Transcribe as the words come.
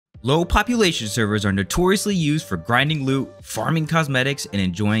Low population servers are notoriously used for grinding loot, farming cosmetics, and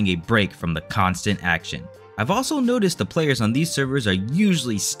enjoying a break from the constant action. I've also noticed the players on these servers are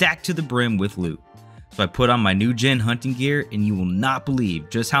usually stacked to the brim with loot. So I put on my new gen hunting gear and you will not believe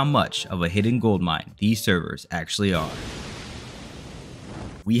just how much of a hidden gold mine these servers actually are.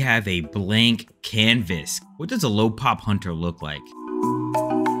 We have a blank canvas. What does a low pop hunter look like?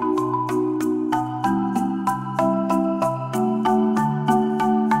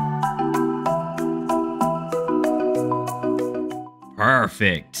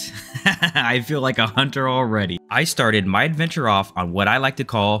 Perfect. I feel like a hunter already. I started my adventure off on what I like to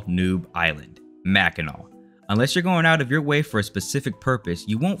call Noob Island, Mackinac. Unless you're going out of your way for a specific purpose,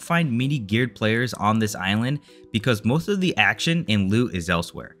 you won't find many geared players on this island because most of the action and loot is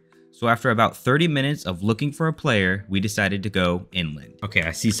elsewhere. So after about 30 minutes of looking for a player, we decided to go inland. Okay,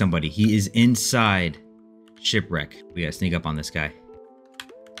 I see somebody. He is inside shipwreck. We gotta sneak up on this guy.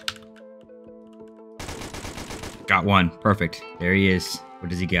 Got one. Perfect. There he is. What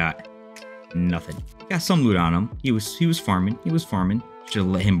does he got? Nothing. Got some loot on him. He was farming. Should have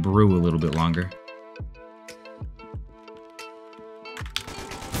let him brew a little bit longer.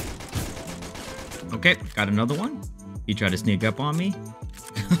 Okay, got another one. He tried to sneak up on me.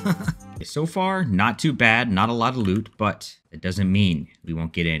 So far, not too bad. Not a lot of loot, but it doesn't mean we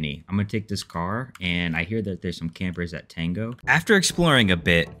won't get any. I'm gonna take this car, and I hear that there's some campers at Tango. After exploring a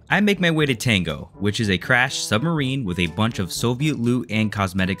bit, I make my way to Tango, which is a crashed submarine with a bunch of Soviet loot and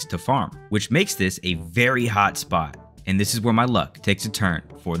cosmetics to farm, which makes this a very hot spot. And this is where my luck takes a turn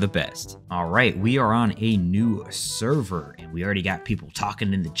for the best. All right, we are on a new server, and we already got people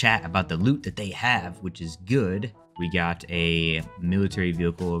talking in the chat about the loot that they have, which is good. We got a military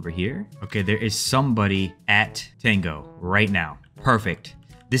vehicle over here. Okay, there is somebody at Tango right now. Perfect.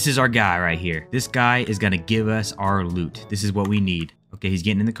 This is our guy right here. This guy is gonna give us our loot. This is what we need. Okay, he's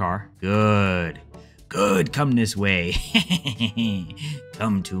getting in the car. Good. Good, come this way.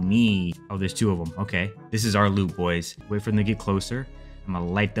 Come to me. Oh, there's two of them. Okay, this is our loot, boys. Wait for them to get closer. I'm gonna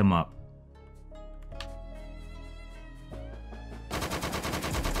light them up.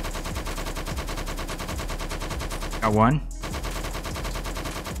 Got one.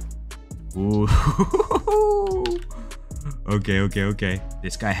 Ooh. Okay.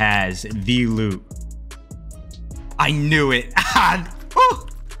 This guy has the loot. I knew it.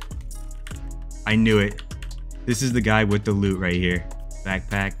 I knew it. This is the guy with the loot right here.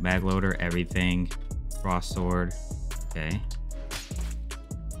 Backpack, bag loader, everything. Cross sword. Okay.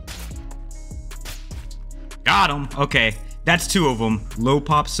 Got him. Okay. That's two of them. Low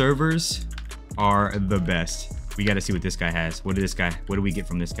pop servers are the best. We got to see what this guy has. What do we get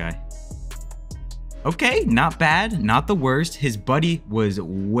from this guy? Okay, not bad. Not the worst. His buddy was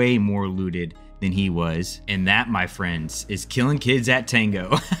way more looted than he was. And that, my friends, is killing kids at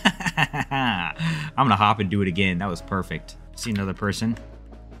Tango. I'm going to hop and do it again. That was perfect. See another person.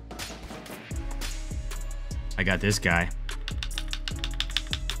 I got this guy.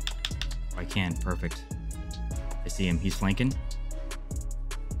 Oh, I can. Perfect. I see him. He's flanking.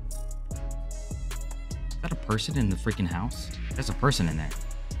 Is that a person in the freaking house? There's a person in there.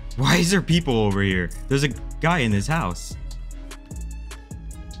 Why is there people over here? There's a guy in this house.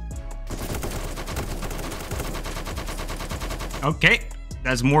 Okay,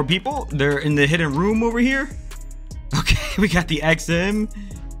 that's more people. They're in the hidden room over here. Okay, we got the XM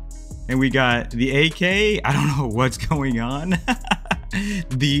and we got the AK. I don't know what's going on.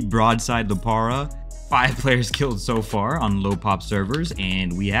 The broadside Lapara. 5 players killed so far on low pop servers,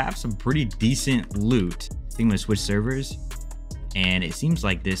 and we have some pretty decent loot. I think I'm gonna switch servers, and it seems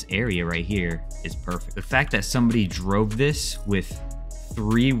like this area right here is perfect. The fact that somebody drove this with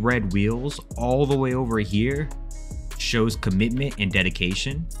 3 red wheels all the way over here shows commitment and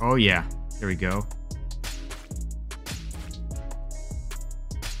dedication. Oh yeah, there we go.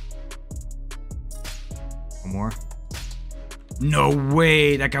 One more. No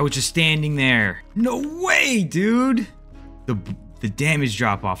way, that guy was just standing there. No way, dude. The damage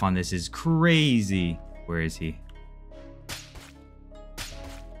drop off on this is crazy. Where is he?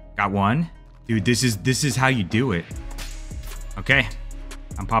 Got one. Dude, this is how you do it. Okay,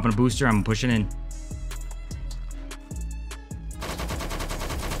 I'm popping a booster. I'm pushing in.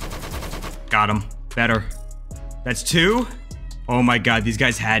 Got him. Better. That's 2. Oh my god, these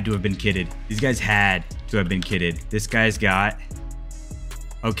guys had to have been kidded. These guys had to have been kidded. This guy's got...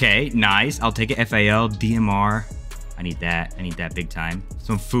 Okay, nice. I'll take it. FAL, DMR. I need that. I need that big time.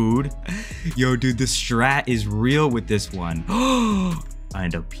 Some food. Yo, dude, the strat is real with this one. I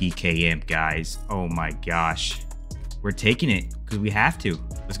end up PKM, guys. Oh my gosh. We're taking it because we have to.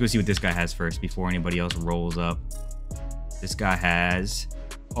 Let's go see what this guy has first before anybody else rolls up. This guy has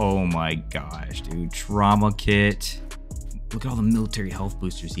Oh my gosh, dude. Trauma kit. Look at all the military health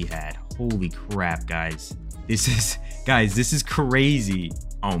boosters he had. Holy crap, guys. Guys, this is crazy.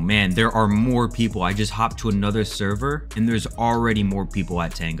 Oh man, there are more people. I just hopped to another server and there's already more people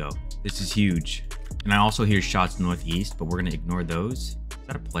at Tango. This is huge. And I also hear shots northeast, but we're gonna ignore those. Is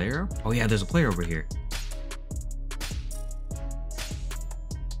that a player? Oh yeah, there's a player over here.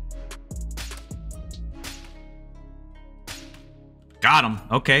 Got him.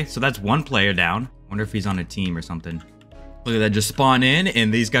 Okay, so that's one player down. Wonder if he's on a team or something. Look at that, just spawn in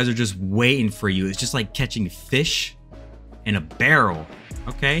and these guys are just waiting for you. It's just like catching fish in a barrel.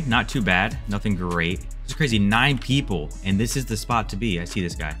 Okay, not too bad. Nothing great. It's crazy, 9 people and this is the spot to be. I see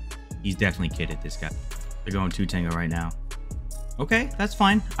this guy. He's definitely kidded, this guy. They're going 2 Tango right now. Okay, that's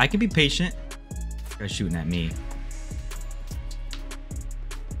fine. I can be patient. This guy's shooting at me.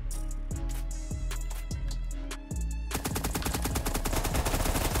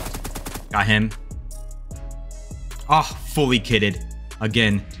 Got him. Oh, fully kitted.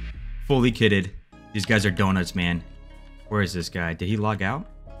 Again, fully kitted. These guys are donuts, man. Where is this guy? Did he log out?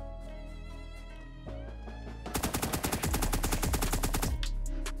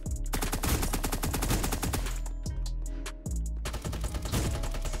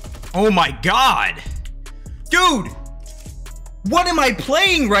 Oh my god! Dude! What am I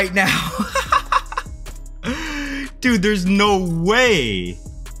playing right now? Dude, there's no way.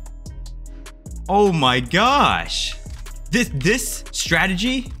 Oh my gosh. This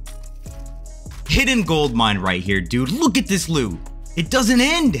strategy, hidden gold mine right here, dude. Look at this loot. It doesn't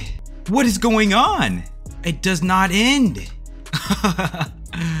end. What is going on? It does not end.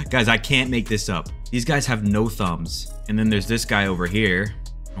 Guys, I can't make this up. These guys have no thumbs. And then there's this guy over here.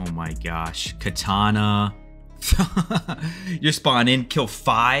 Oh my gosh. Katana. You spawn in, kill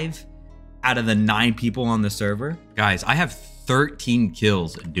 5 out of the 9 people on the server. Guys, I have 13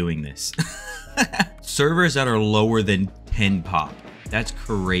 kills doing this. Servers that are lower than 10 pop. That's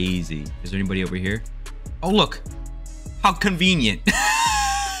crazy. Is there anybody over here? Oh, look. How convenient.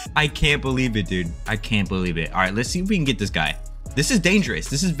 I can't believe it, dude. I can't believe it. All right, let's see if we can get this guy. This is dangerous.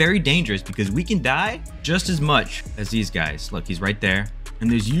 This is very dangerous because we can die just as much as these guys. Look, he's right there. And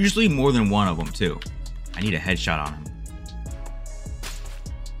there's usually more than one of them, too. I need a headshot on him.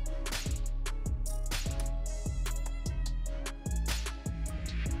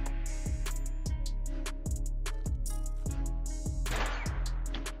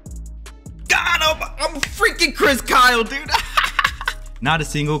 I'm freaking Chris Kyle, dude. Not a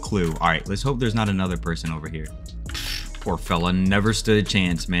single clue. All right, let's hope there's not another person over here. Poor fella, never stood a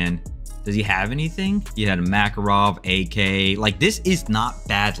chance, man. Does he have anything? He had a Makarov, AK. Like, this is not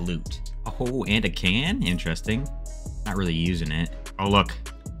bad loot. Oh, and a can? Interesting. Not really using it. Oh, look.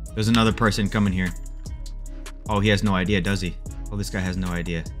 There's another person coming here. Oh, he has no idea, does he? Oh, this guy has no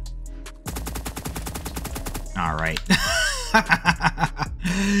idea. All right.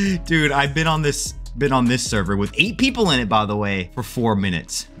 Dude, I've been on this server with 8 people in it, by the way, for 4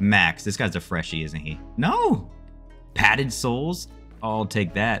 minutes max. This guy's a freshie, isn't he? No. Padded souls? I'll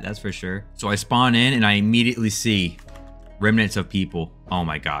take that, that's for sure. So I spawn in and I immediately see remnants of people. Oh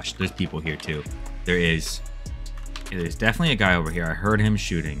my gosh, there's people here too. There is. Yeah, there's definitely a guy over here. I heard him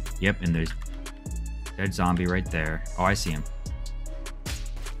shooting. Yep, and there's dead zombie right there. Oh, I see him.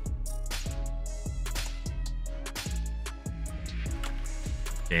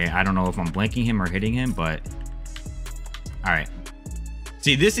 Okay, I don't know if I'm blanking him or hitting him, but all right.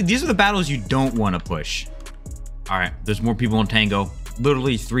 See, these are the battles you don't want to push. All right, there's more people in Tango.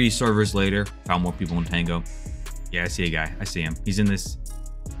 Literally 3 servers later, found more people in Tango. Yeah, I see a guy. I see him. He's in this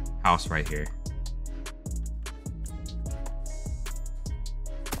house right here.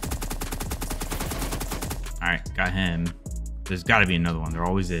 All right, got him. There's got to be another one. There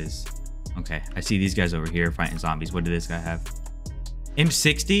always is. Okay, I see these guys over here fighting zombies. What did this guy have?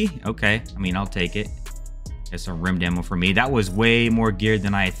 M60? Okay, I mean, I'll take it. Get some rim ammo for me. That was way more geared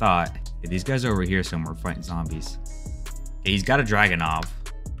than I thought. Yeah, these guys are over here somewhere fighting zombies. Yeah, he's got a Dragonov.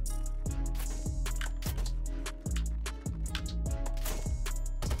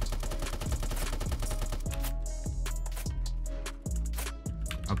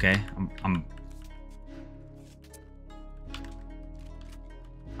 Okay, I'm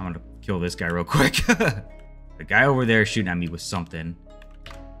gonna kill this guy real quick. The guy over there shooting at me with something.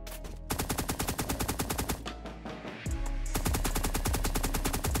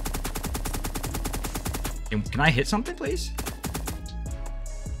 Can I hit something, please?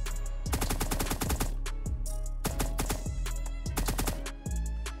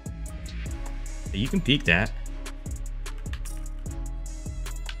 You can peek that.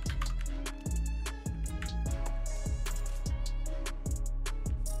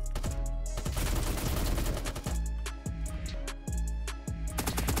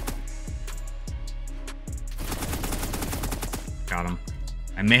 Got him.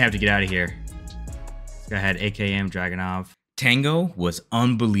 I may have to get out of here. This guy had AKM Dragonov. Tango was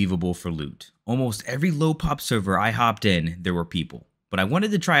unbelievable for loot. Almost every low pop server I hopped in, there were people. But I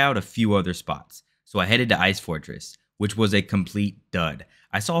wanted to try out a few other spots. So I headed to Ice Fortress, which was a complete dud.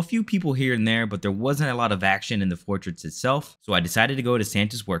 I saw a few people here and there, but there wasn't a lot of action in the fortress itself. So I decided to go to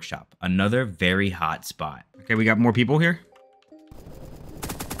Santa's Workshop, another very hot spot. Okay, we got more people here.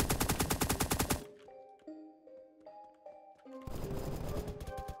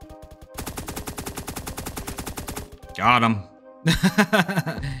 Got him.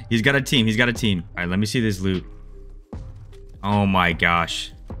 He's got a team. He's got a team. All right, let me see this loot. Oh my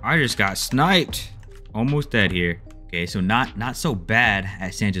gosh. I just got sniped. Almost dead here. Okay, so not so bad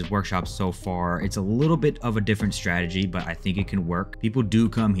at Santa's Workshop so far. It's a little bit of a different strategy, but I think it can work. People do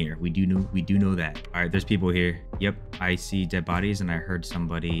come here. We do know that. All right, there's people here. Yep, I see dead bodies, and I heard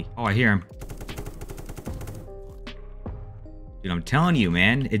somebody. Oh, I hear him. Dude, I'm telling you,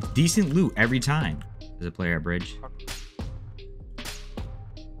 man, it's decent loot every time. There's a player at bridge.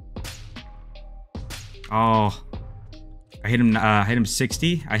 Oh, I hit him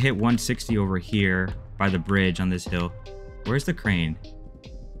 60. I hit 160 over here by the bridge on this hill. Where's the crane?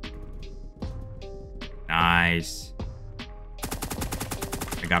 Nice.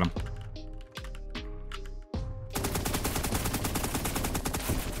 I got him.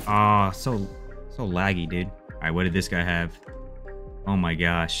 Oh, so laggy, dude. All right, what did this guy have? Oh my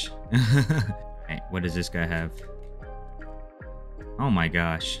gosh. Hey, what does this guy have? Oh my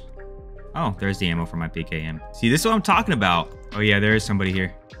gosh. Oh, there's the ammo for my PKM. See, this is what I'm talking about. Oh yeah, there is somebody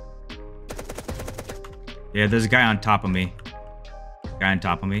here. Yeah, there's a guy on top of me. Guy on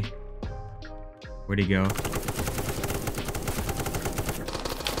top of me. Where'd he go?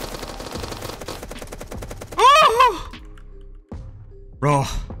 Oh! Bro.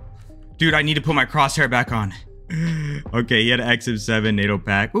 Dude, I need to put my crosshair back on. Okay, he had an XM7 NATO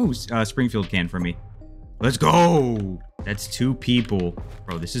pack. Ooh, Springfield can for me. Let's go. That's 2 people.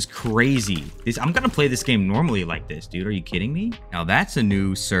 Bro, this is crazy. I'm gonna play this game normally like this, dude. Are you kidding me? Now that's a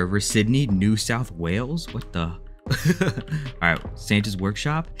new server. Sydney, New South Wales. What the? All right, Santa's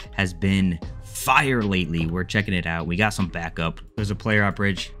Workshop has been fire lately. We're checking it out. We got some backup. There's a player up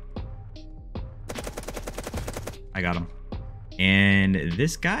bridge. I got him. And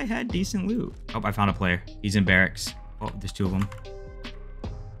this guy had decent loot. Oh, I found a player. He's in barracks. Oh, there's 2 of them.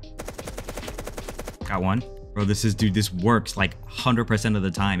 Got one. Bro, dude, this works like 100% of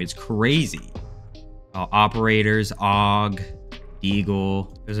the time. It's crazy. Oh, operators, AUG,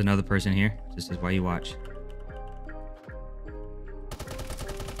 Eagle. There's another person here. This is why you watch.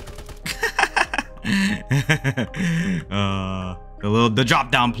 The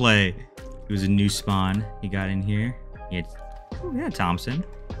drop down play. It was a new spawn. He got in here. He had, oh, yeah, Thompson.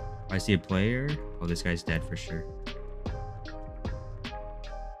 I see a player. Oh, this guy's dead for sure.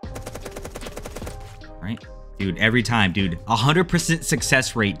 Right? Dude, every time, dude. 100%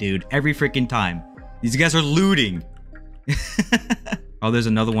 success rate, dude. Every freaking time. These guys are looting. Oh, there's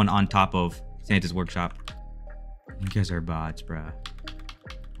another one on top of Santa's Workshop. You guys are bots, bruh.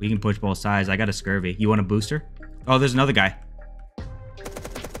 We can push both sides. I got a scurvy. You want a booster? Oh, there's another guy.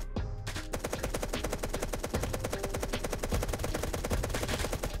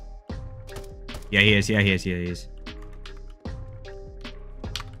 Yeah, he is. Yeah, he is. Yeah, he is.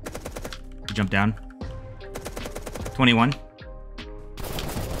 Jump down. 21.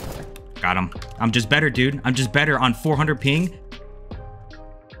 Got him. I'm just better, dude. I'm just better on 400 ping.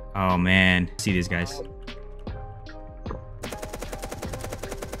 Oh, man. See these guys.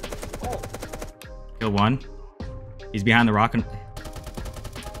 Kill one. He's behind the rock. And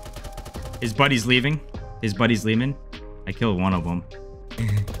his buddy's leaving. His buddy's leaving. I killed one of them.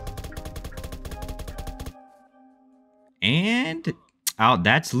 And... oh,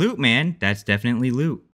 that's loot, man. That's definitely loot.